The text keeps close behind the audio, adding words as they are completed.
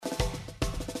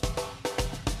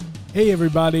Hey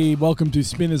everybody, welcome to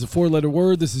Spin is a Four-Letter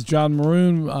Word. This is John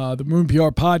Maroon, the Maroon PR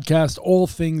Podcast, all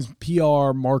things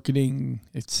PR, marketing,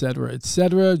 etc.,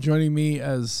 etc. Joining me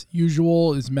as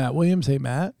usual is Matt Williams. Hey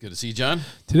Matt. Good to see you, John.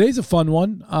 Today's a fun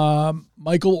one.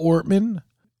 Michael Ortman,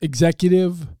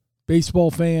 executive, baseball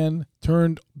fan,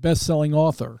 turned best-selling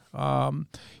author.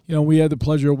 We had the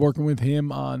pleasure of working with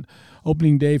him on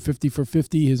Opening Day 50 for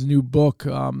 50, his new book,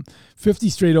 50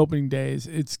 Straight Opening Days.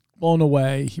 It's blown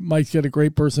away. Mike's got a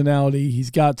great personality. He's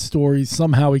got stories.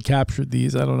 Somehow he captured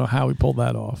these. I don't know how he pulled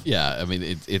that off. Yeah, I mean,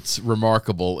 it's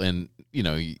remarkable. And,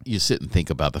 you sit and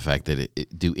think about the fact that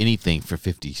it do anything for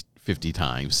 50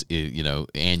 times,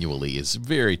 annually is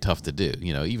very tough to do.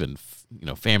 Even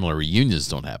family reunions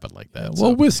don't happen like that.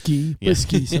 Well, whiskey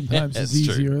sometimes is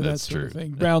easier, that sort of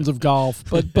thing. Rounds of golf.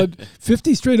 But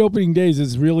 50 straight opening days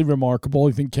is really remarkable.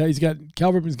 I think Cal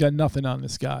Ripken's got nothing on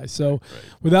this guy. So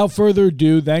without further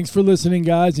ado, thanks for listening,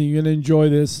 guys, and you're going to enjoy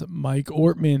this. Mike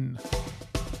Ortman.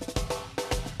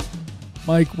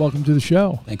 Mike, welcome to the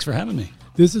show. Thanks for having me.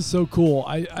 This is so cool.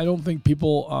 I don't think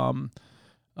people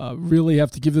really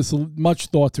have to give this much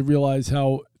thought to realize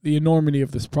how the enormity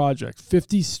of this project.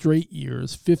 50 straight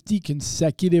years, 50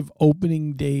 consecutive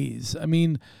opening days. I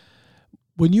mean,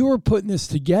 when you were putting this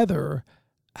together,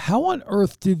 how on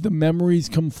earth did the memories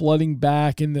come flooding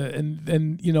back and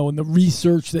the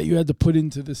research that you had to put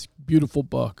into this beautiful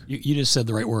book? You just said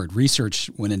the right word. Research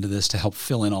went into this to help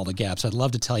fill in all the gaps. I'd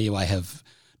love to tell you I have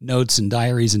notes and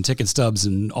diaries and ticket stubs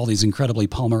and all these incredibly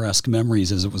Palmer-esque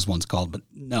memories, as it was once called, but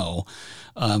no.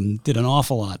 Did an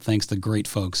awful lot thanks to great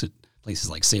folks at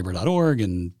places like sabre.org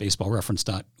and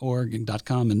baseballreference.org and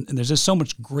 .com. And there's just so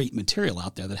much great material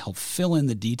out there that help fill in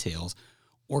the details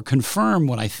or confirm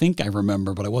what I think I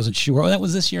remember, but I wasn't sure. Oh, that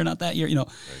was this year, not that year.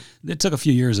 It took a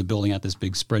few years of building out this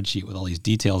big spreadsheet with all these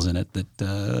details in it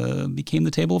that became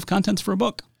the table of contents for a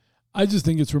book. I just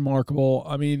think it's remarkable.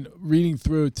 I mean, reading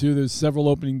through it too, there's several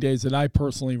opening days that I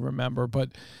personally remember,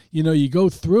 but you go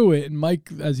through it, and Mike,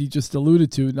 as he just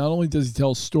alluded to, not only does he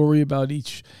tell a story about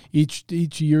each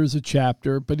year as a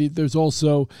chapter, but there's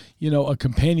also, a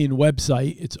companion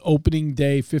website. It's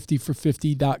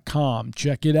openingday50for50.com.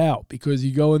 Check it out, because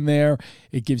you go in there,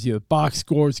 it gives you the box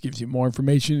scores, gives you more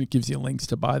information, it gives you links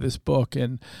to buy this book,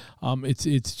 and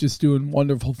it's just doing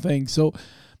wonderful things. So,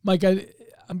 Mike,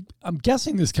 I'm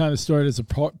guessing this kind of started as a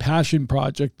passion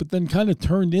project, but then kind of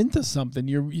turned into something.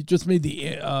 You just made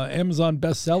the Amazon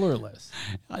bestseller list.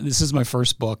 This is my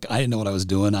first book. I didn't know what I was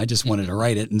doing. I just wanted to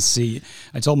write it and see.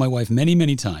 I told my wife many,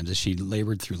 many times as she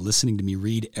labored through listening to me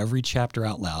read every chapter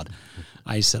out loud.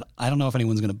 I said, I don't know if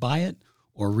anyone's going to buy it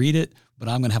or read it, but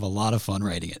I'm going to have a lot of fun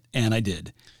writing it. And I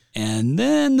did. And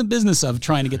then the business of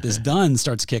trying to get this done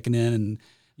starts kicking in. And,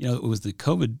 it was the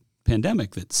COVID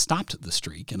pandemic that stopped the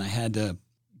streak. And I had to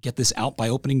get this out by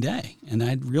opening day, and I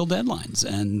had real deadlines,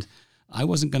 and I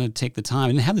wasn't going to take the time. I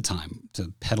didn't have the time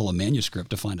to peddle a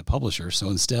manuscript to find a publisher, so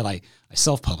instead I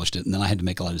self-published it, and then I had to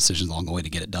make a lot of decisions along the way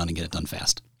to get it done and get it done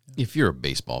fast. If you're a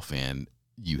baseball fan,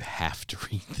 you have to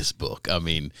read this book. I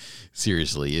mean,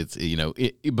 seriously, it's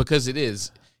because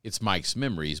it's Mike's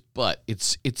memories, but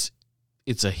it's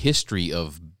a history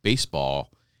of baseball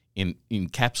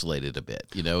encapsulated a bit.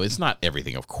 It's not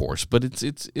everything, of course, but it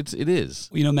is.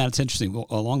 Matt, it's interesting. Well,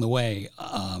 along the way,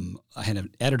 I had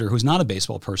an editor who's not a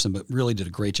baseball person, but really did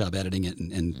a great job editing it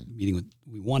and meeting what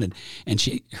we wanted. And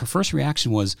her first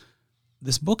reaction was,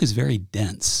 "This book is very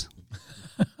dense."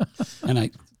 And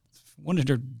I wanted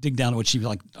her to dig down to what she'd be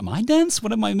like, "Am I dense?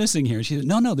 What am I missing here?" She said,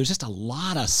 No, there's just a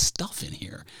lot of stuff in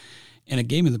here. And it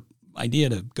gave me the idea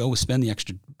to go spend the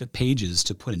extra pages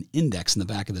to put an index in the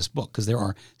back of this book, because there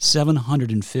are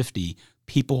 750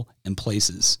 people and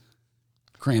places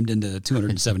crammed into a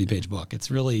 270-page book.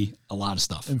 It's really a lot of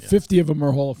stuff. And 50 of them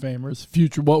are Hall of Famers,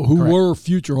 were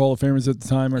future Hall of Famers at the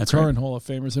time, or That's current right. Hall of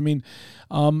Famers. I mean,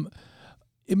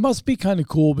 it must be kind of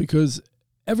cool, because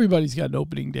everybody's got an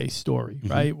opening day story,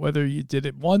 right? Whether you did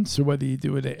it once or whether you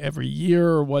do it every year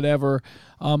or whatever.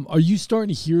 Are you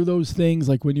starting to hear those things,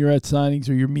 like when you're at signings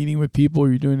or you're meeting with people or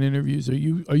you're doing interviews? Are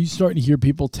you starting to hear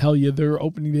people tell you their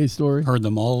opening day story? Heard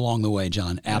them all along the way,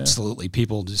 John. Absolutely. Yeah.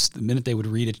 People just, the minute they would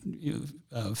read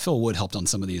it, Phil Wood helped on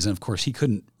some of these. And of course, he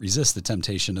couldn't resist the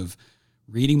temptation of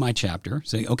reading my chapter,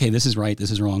 saying, okay, this is right,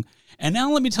 this is wrong. And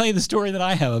now let me tell you the story that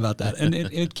I have about that. And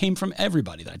it came from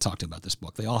everybody that I talked to about this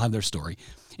book. They all have their story.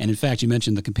 And in fact, you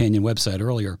mentioned the companion website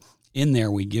earlier. In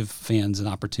there, we give fans an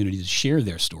opportunity to share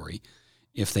their story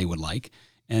if they would like.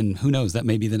 And who knows, that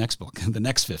may be the next book, the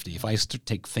next 50. If I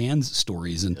take fans'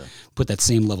 stories and put that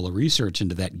same level of research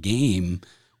into that game,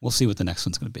 we'll see what the next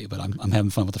one's going to be. But I'm having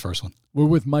fun with the first one. We're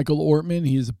with Michael Ortman.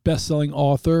 He is a best-selling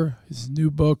author. His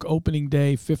new book, Opening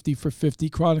Day, 50 for 50,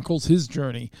 chronicles his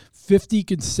journey. 50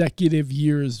 consecutive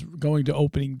years going to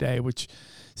opening day, which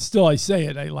still I say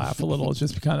it, I laugh a little. It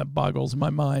just kind of boggles my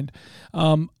mind.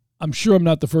 I'm sure I'm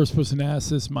not the first person to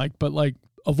ask this, Mike, but like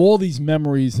of all these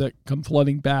memories that come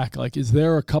flooding back, like is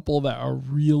there a couple that are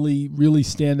really, really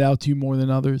stand out to you more than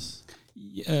others?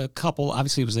 A couple.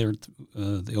 Obviously, it was there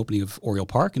the opening of Oriole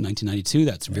Park in 1992.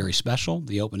 That's very special.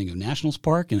 The opening of Nationals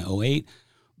Park in 2008.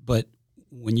 But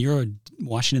when you're a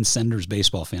Washington Senators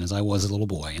baseball fan, as I was as a little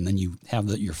boy, and then you have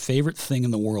your favorite thing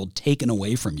in the world taken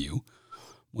away from you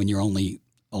when you're only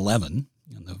 11,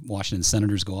 and the Washington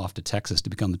Senators go off to Texas to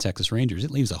become the Texas Rangers,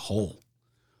 it leaves a hole,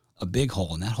 a big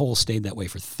hole. And that hole stayed that way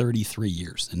for 33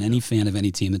 years. And any fan of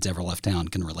any team that's ever left town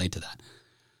can relate to that.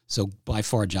 So by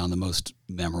far, John, the most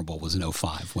memorable was in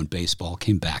 2005 when baseball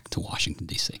came back to Washington,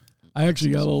 D.C. I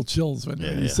actually got a little chills when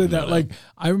you said that. Like,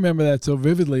 I remember that so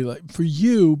vividly. Like for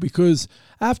you, because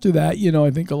after that,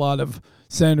 I think a lot of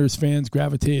Senators fans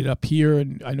gravitated up here,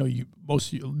 and I know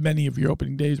many of your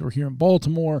opening days were here in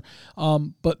Baltimore.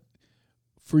 But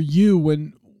for you,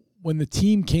 when the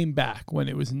team came back, when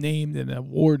it was named and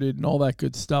awarded and all that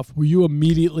good stuff, were you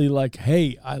immediately like,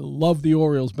 hey, I love the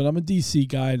Orioles, but I'm a DC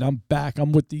guy and I'm back.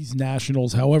 I'm with these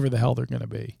Nationals, however the hell they're going to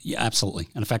be? Yeah, absolutely.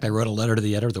 And in fact, I wrote a letter to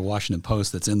the editor of the Washington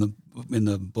Post that's in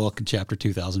the book in chapter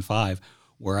 2005,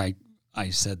 where I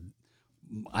said,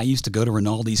 I used to go to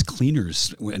Rinaldi's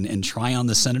Cleaners and try on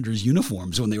the Senators'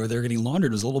 uniforms when they were there getting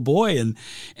laundered as a little boy.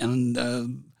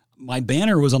 And my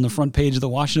banner was on the front page of the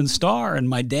Washington Star, and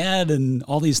my dad, and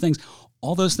all these things.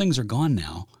 All those things are gone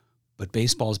now, but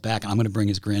baseball's back. I'm going to bring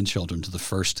his grandchildren to the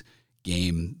first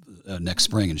game next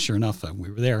spring, and sure enough,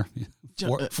 we were there.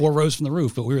 Four rows from the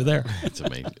roof, but we were there. That's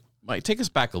amazing. Mike, take us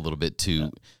back a little bit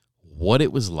to what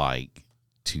it was like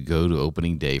to go to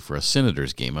opening day for a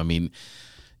Senators game. I mean,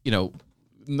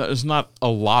 there's not a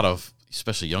lot of,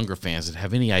 especially younger fans, that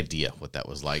have any idea what that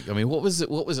was like. I mean, what was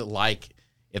it like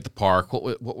at the park?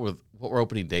 What were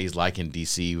opening days like in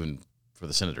D.C. for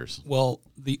the Senators? Well,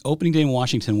 the opening day in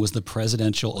Washington was the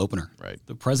presidential opener. Right.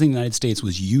 The President of the United States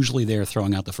was usually there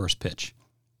throwing out the first pitch.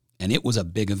 And it was a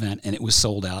big event, and it was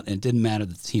sold out, and it didn't matter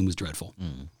that the team was dreadful.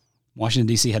 Mm. Washington,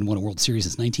 D.C. hadn't won a World Series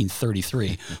since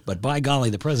 1933, but by golly,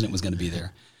 the president was going to be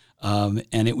there. And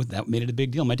that made it a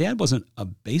big deal. My dad wasn't a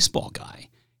baseball guy.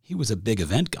 He was a big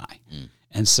event guy. Mm.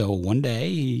 And so one day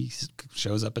he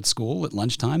shows up at school at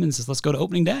lunchtime and says, let's go to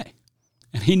opening day.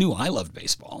 And he knew I loved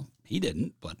baseball. He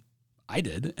didn't, but I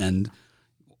did. And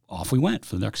off we went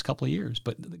for the next couple of years.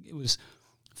 But it was,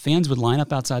 fans would line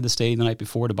up outside the stadium the night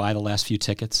before to buy the last few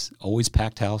tickets. Always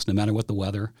packed house, no matter what the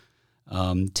weather.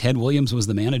 Ted Williams was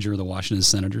the manager of the Washington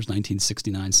Senators,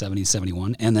 1969, 70,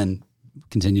 71, and then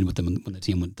continued with them when the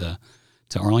team went to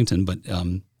Arlington. But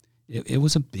it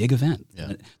was a big event.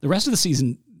 Yeah. The rest of the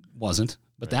season wasn't,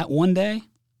 but that one day,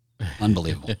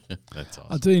 unbelievable. That's awesome.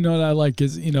 I'll tell you what I like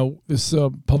is, this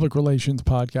public relations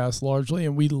podcast largely,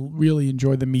 and we really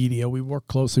enjoy the media. We work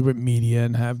closely with media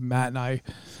and have Matt and I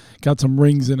got some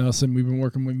rings in us, and we've been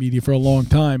working with media for a long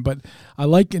time. But I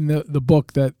like in the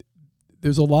book that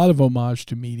there's a lot of homage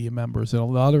to media members and a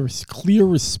lot of clear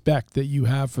respect that you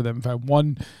have for them. In fact,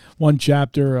 one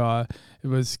chapter, it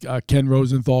was Ken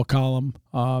Rosenthal column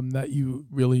that you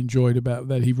really enjoyed about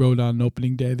that he wrote on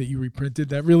opening day that you reprinted.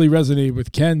 That really resonated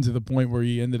with Ken to the point where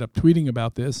he ended up tweeting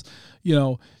about this.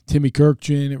 Timmy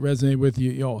Kirkchin, it resonated with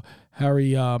you.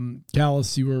 Harry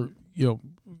Callis, you were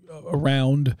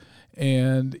around,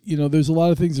 and there's a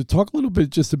lot of things to talk a little bit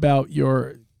just about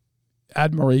your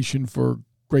admiration for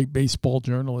great baseball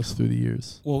journalists through the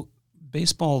years. Well,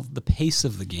 baseball, the pace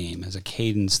of the game has a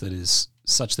cadence that is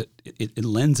such that it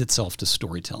lends itself to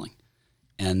storytelling.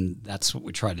 And that's what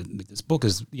we try to, this book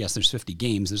is, yes, there's 50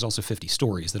 games. There's also 50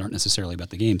 stories that aren't necessarily about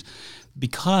the games.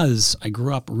 Because I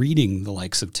grew up reading the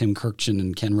likes of Tim Kirkchin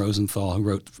and Ken Rosenthal, who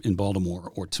wrote in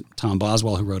Baltimore, or Tom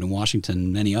Boswell, who wrote in Washington,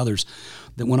 and many others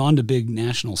that went on to big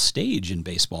national stage in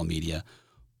baseball media.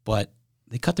 But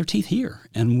they cut their teeth here.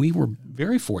 And we were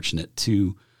very fortunate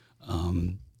to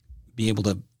be able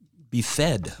to be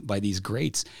fed by these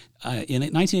greats. In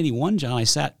 1981, John, I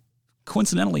sat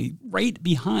coincidentally right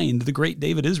behind the great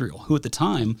David Israel, who at the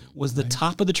time was the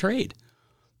top of the trade.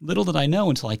 Little did I know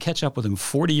until I catch up with him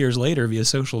 40 years later via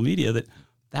social media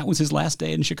that was his last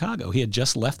day in Chicago. He had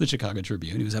just left the Chicago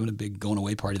Tribune. He was having a big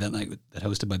going-away party that night that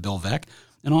hosted by Bill Veeck,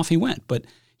 and off he went. But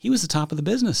he was the top of the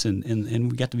business, and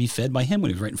we got to be fed by him when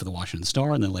he was writing for the Washington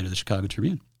Star and then later the Chicago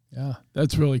Tribune. Yeah,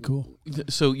 that's really cool.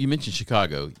 So you mentioned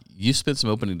Chicago. You spent some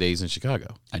opening days in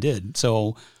Chicago. I did.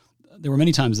 So there were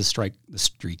many times the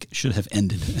streak should have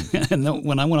ended. And then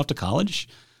when I went off to college,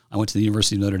 I went to the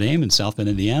University of Notre Dame in South Bend,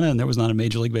 Indiana, and there was not a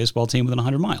Major League Baseball team within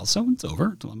 100 miles. So it's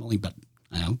over. So I'm only about,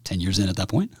 10 years in at that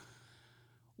point.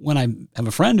 When I have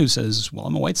a friend who says, well,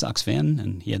 I'm a White Sox fan,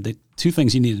 and he had the two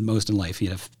things he needed most in life. He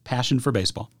had a passion for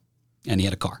baseball, and he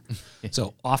had a car.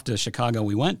 So off to Chicago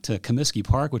we went, to Comiskey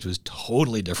Park, which was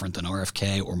totally different than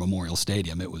RFK or Memorial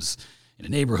Stadium. It was in a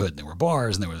neighborhood, and there were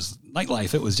bars, and there was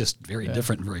nightlife. It was just very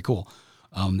different and very cool.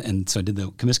 And so I did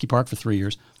the Comiskey Park for 3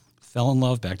 years, fell in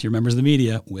love, back to your members of the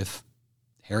media, with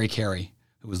Harry Carey,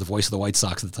 who was the voice of the White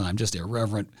Sox at the time, just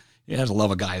irreverent. You had to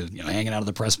love a guy hanging out of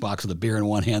the press box with a beer in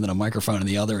one hand and a microphone in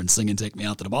the other and singing "Take Me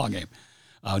Out to the Ball Game."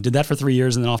 Did that for 3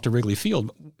 years, and then off to Wrigley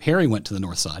Field. Harry went to the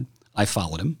north side. I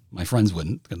followed him. My friends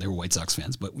wouldn't, because they were White Sox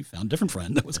fans, but we found a different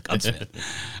friend that was a Cubs fan,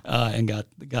 and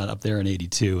got up there in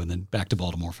 '82, and then back to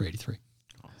Baltimore for '83.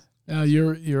 Now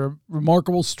your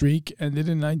remarkable streak ended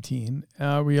in 19.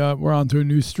 We're on to a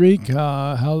new streak.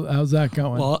 How's that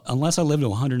going? Well, unless I live to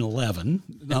 111,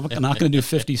 I'm not going to do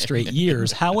 50 straight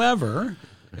years. However,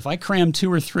 if I cram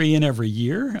 2 or 3 in every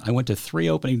year, I went to 3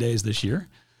 opening days this year.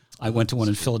 I went to one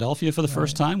in Philadelphia for the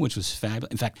first time, which was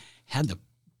fabulous. In fact, had the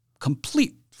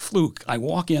complete fluke. I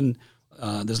walk in,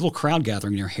 there's a little crowd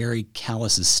gathering near Harry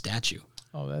Callis's statue.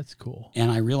 Oh, that's cool.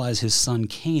 And I realize his son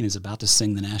Kane is about to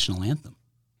sing the national anthem.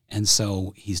 And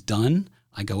so he's done.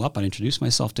 I go up, I introduce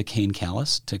myself to Kane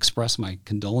Callis to express my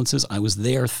condolences. I was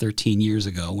there 13 years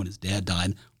ago when his dad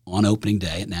died on opening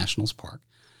day at Nationals Park.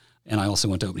 And I also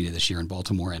went to opening day this year in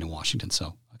Baltimore and in Washington.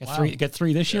 So I got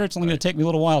three this year. It's only going to take me a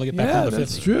little while to get back to the 50.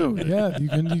 That's true. Yeah, you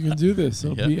can do this.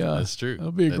 That's true.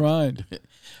 It'll be a grind.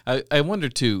 I wonder,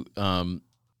 too,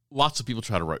 lots of people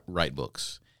try to write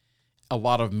books. A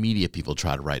lot of media people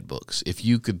try to write books. If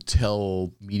you could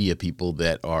tell media people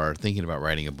that are thinking about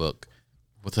writing a book,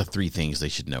 what's the 3 things they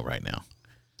should know right now?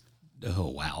 Oh,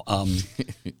 wow.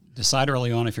 Decide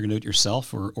early on if you're going to do it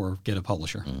yourself or get a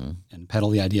publisher, and peddle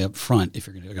the idea up front if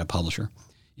you're going to get a publisher.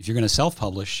 If you're going to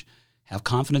self-publish, have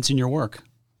confidence in your work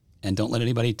and don't let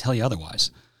anybody tell you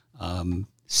otherwise.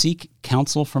 Seek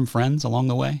counsel from friends along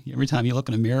the way. Every time you look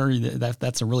in a mirror,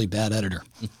 that's a really bad editor.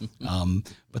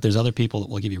 But there's other people that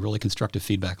will give you really constructive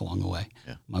feedback along the way.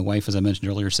 Yeah. My wife, as I mentioned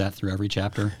earlier, sat through every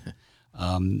chapter.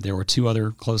 There were 2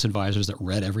 other close advisors that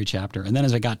read every chapter. And then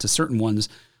as I got to certain ones,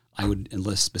 I would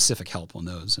enlist specific help on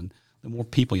those. And the more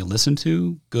people you listen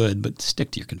to, good, but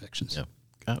stick to your convictions. Yeah,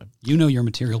 got it. You know your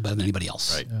material better than anybody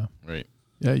else. Right, right.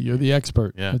 Yeah, you're the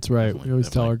expert. Yeah, that's right. We always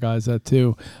tell our guys that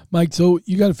too. Mike, so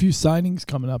you got a few signings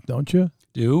coming up, don't you?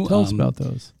 Tell us about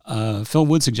those. Phil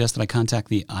Wood suggested I contact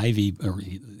the Ivy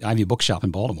Bookshop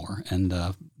in Baltimore, and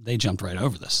they jumped right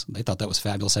over this. They thought that was a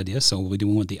fabulous idea, so we'll be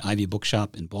doing one with the Ivy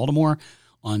Bookshop in Baltimore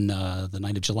on the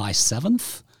night of July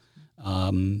 7th.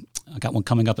 I got one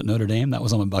coming up at Notre Dame. That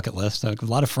was on my bucket list. A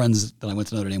lot of friends that I went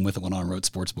to Notre Dame with that went on and wrote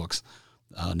sports books.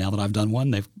 Now that I've done one,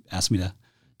 they've asked me to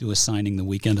do a signing the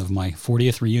weekend of my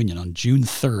 40th reunion. On June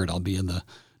 3rd, I'll be in the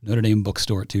Notre Dame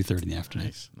bookstore at 2:30 in the afternoon.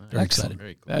 Nice. Very excited.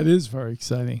 Very cool. That is very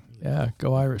exciting. Yeah,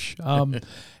 go Irish.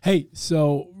 Hey,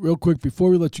 so real quick, before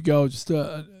we let you go, just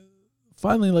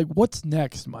finally, what's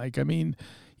next, Mike? I mean,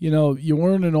 you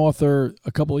weren't an author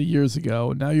a couple of years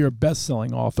ago. Now you're a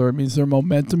best-selling author. I mean, is there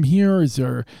momentum here? Is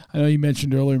there, I know you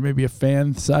mentioned earlier, maybe a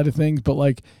fan side of things, but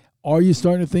are you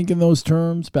starting to think in those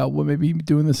terms about what maybe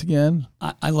doing this again?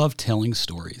 I love telling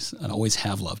stories. I always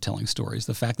have loved telling stories.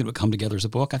 The fact that it would come together as a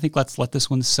book, I think let's let this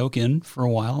one soak in for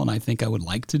a while. And I think I would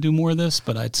like to do more of this,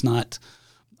 but it's not,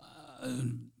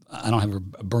 I don't have a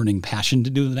burning passion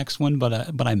to do the next one, but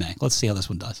I may. Let's see how this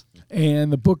one does.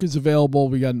 And the book is available.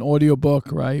 We got an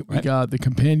audiobook, right? We got the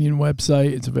companion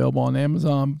website. It's available on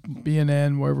Amazon,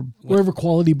 B&N, wherever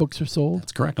quality books are sold.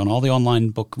 That's correct. On all the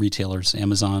online book retailers,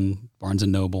 Amazon, Barnes &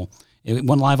 Noble. It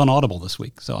went live on Audible this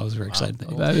week, so I was very excited.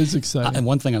 Oh, that is exciting. And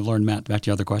one thing I've learned, Matt, back to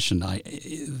your other question,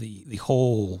 the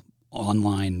whole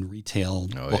online retail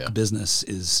book business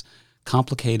is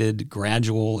complicated,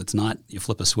 gradual. It's not you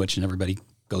flip a switch and everybody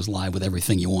goes live with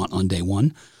everything you want on day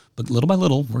one. But little by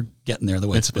little, we're getting there the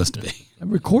way it's supposed to be. And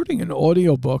recording an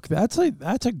audiobook, that's a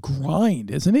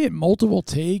grind, isn't it? Multiple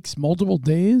takes, multiple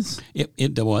days?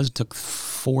 It was. It took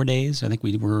 4 days. I think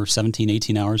we were 17,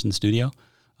 18 hours in the studio.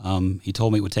 He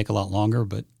told me it would take a lot longer,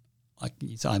 but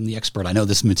I'm the expert. I know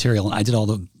this material, and I did all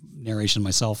the narration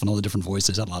myself and all the different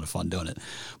voices. I had a lot of fun doing it.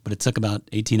 But it took about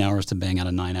 18 hours to bang out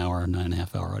a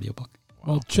 9.5-hour audiobook.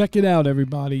 Well, check it out,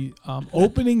 everybody.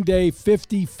 Opening Day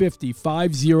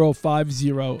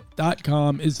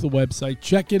 5050.com is the website.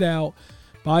 Check it out.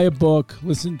 Buy a book.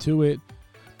 Listen to it.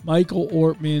 Michael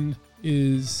Ortman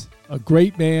is a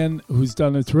great man who's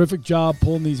done a terrific job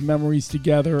pulling these memories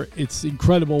together. It's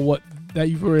incredible that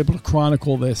you were able to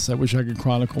chronicle this. I wish I could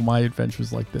chronicle my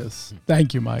adventures like this.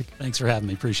 Thank you, Mike. Thanks for having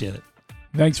me. Appreciate it.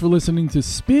 Thanks for listening to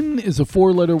Spin is a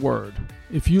 4-letter word.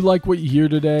 If you like what you hear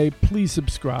today, please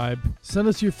subscribe. Send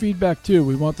us your feedback too.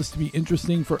 We want this to be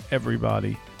interesting for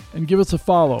everybody. And give us a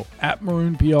follow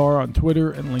 @MaroonPR on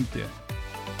Twitter and LinkedIn.